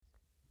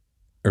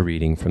A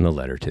reading from the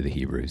letter to the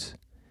Hebrews.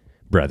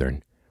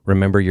 Brethren,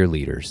 remember your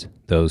leaders,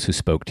 those who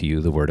spoke to you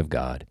the word of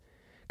God.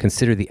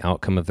 Consider the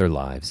outcome of their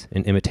lives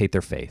and imitate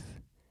their faith.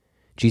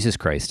 Jesus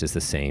Christ is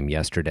the same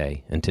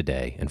yesterday and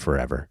today and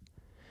forever.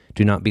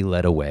 Do not be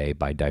led away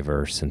by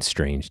diverse and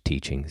strange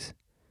teachings.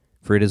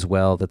 For it is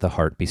well that the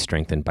heart be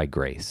strengthened by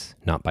grace,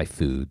 not by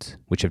foods,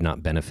 which have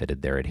not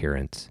benefited their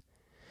adherents.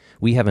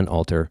 We have an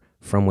altar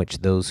from which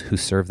those who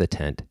serve the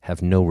tent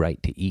have no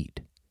right to eat.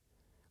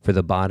 For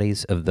the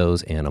bodies of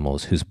those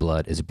animals whose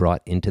blood is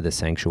brought into the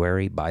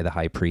sanctuary by the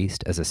high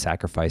priest as a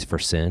sacrifice for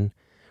sin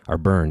are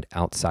burned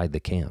outside the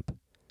camp.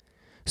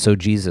 So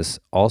Jesus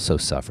also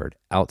suffered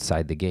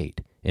outside the gate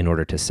in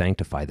order to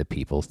sanctify the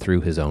people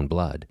through his own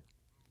blood.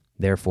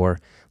 Therefore,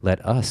 let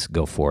us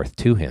go forth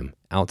to him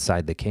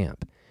outside the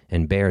camp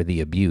and bear the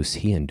abuse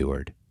he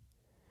endured.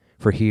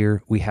 For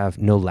here we have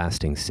no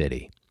lasting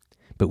city,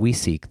 but we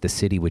seek the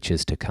city which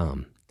is to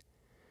come.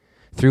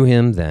 Through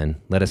him, then,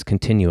 let us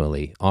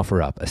continually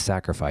offer up a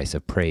sacrifice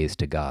of praise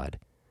to God,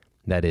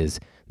 that is,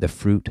 the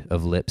fruit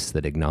of lips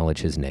that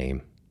acknowledge his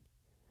name.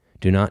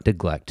 Do not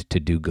neglect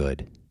to do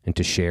good and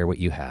to share what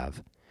you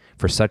have,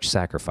 for such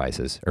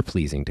sacrifices are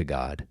pleasing to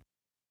God.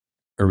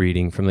 A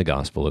reading from the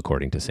Gospel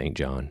according to St.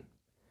 John.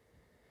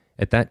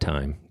 At that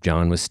time,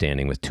 John was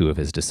standing with two of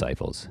his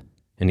disciples,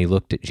 and he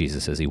looked at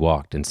Jesus as he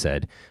walked and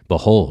said,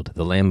 "Behold,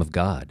 the Lamb of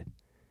God."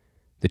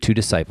 The two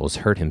disciples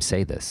heard him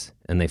say this,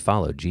 and they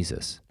followed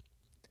Jesus.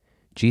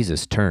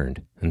 Jesus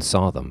turned and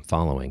saw them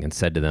following and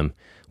said to them,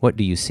 "What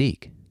do you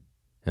seek?"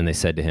 And they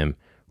said to him,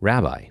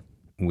 "Rabbi,"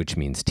 which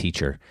means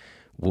teacher,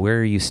 "where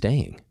are you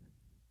staying?"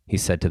 He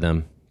said to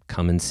them,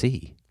 "Come and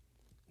see."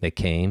 They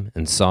came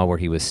and saw where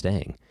he was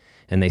staying,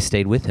 and they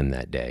stayed with him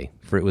that day,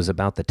 for it was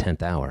about the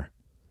 10th hour.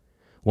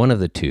 One of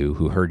the two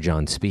who heard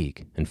John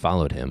speak and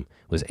followed him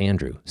was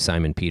Andrew,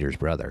 Simon Peter's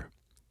brother.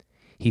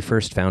 He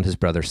first found his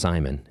brother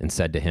Simon and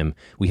said to him,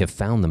 "We have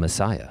found the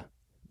Messiah,"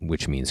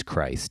 which means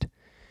Christ.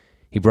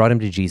 He brought him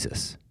to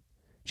Jesus.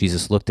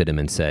 Jesus looked at him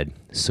and said,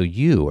 "So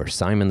you are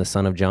Simon the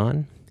son of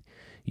John?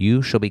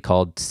 You shall be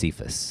called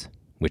Cephas,"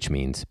 which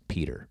means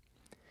Peter.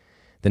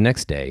 The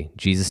next day,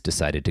 Jesus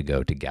decided to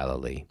go to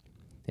Galilee,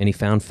 and he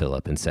found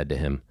Philip and said to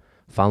him,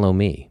 "Follow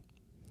me."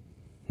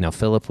 Now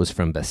Philip was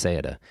from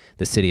Bethsaida,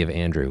 the city of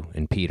Andrew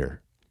and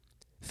Peter.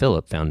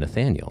 Philip found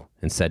Nathanael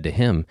and said to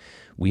him,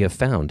 "We have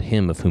found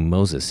him of whom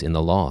Moses in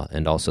the law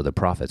and also the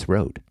prophets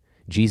wrote,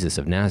 Jesus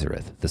of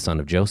Nazareth, the son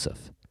of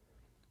Joseph."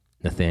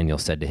 Nathanael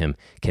said to him,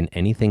 "Can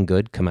anything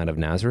good come out of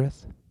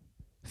Nazareth?"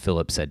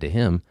 Philip said to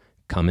him,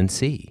 "Come and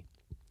see."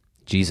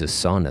 Jesus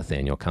saw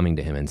Nathanael coming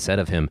to him and said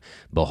of him,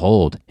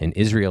 "Behold, an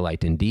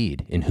Israelite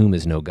indeed, in whom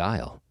is no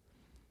guile."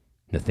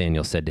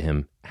 Nathanael said to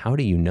him, "How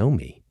do you know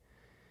me?"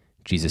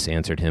 Jesus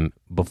answered him,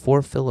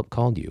 "Before Philip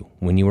called you,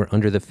 when you were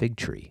under the fig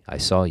tree, I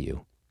saw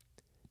you."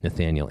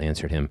 Nathanael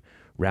answered him,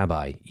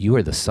 "Rabbi, you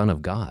are the Son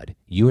of God.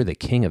 You are the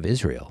King of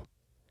Israel."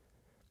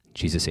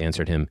 Jesus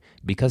answered him,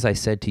 "Because I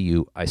said to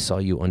you, I saw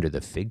you under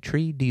the fig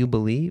tree, do you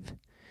believe?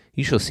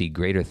 You shall see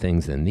greater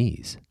things than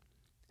these."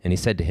 And he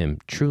said to him,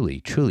 "Truly,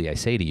 truly, I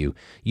say to you,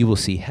 you will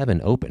see heaven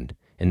opened,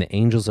 and the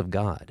angels of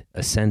God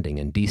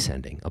ascending and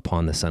descending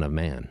upon the Son of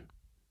Man."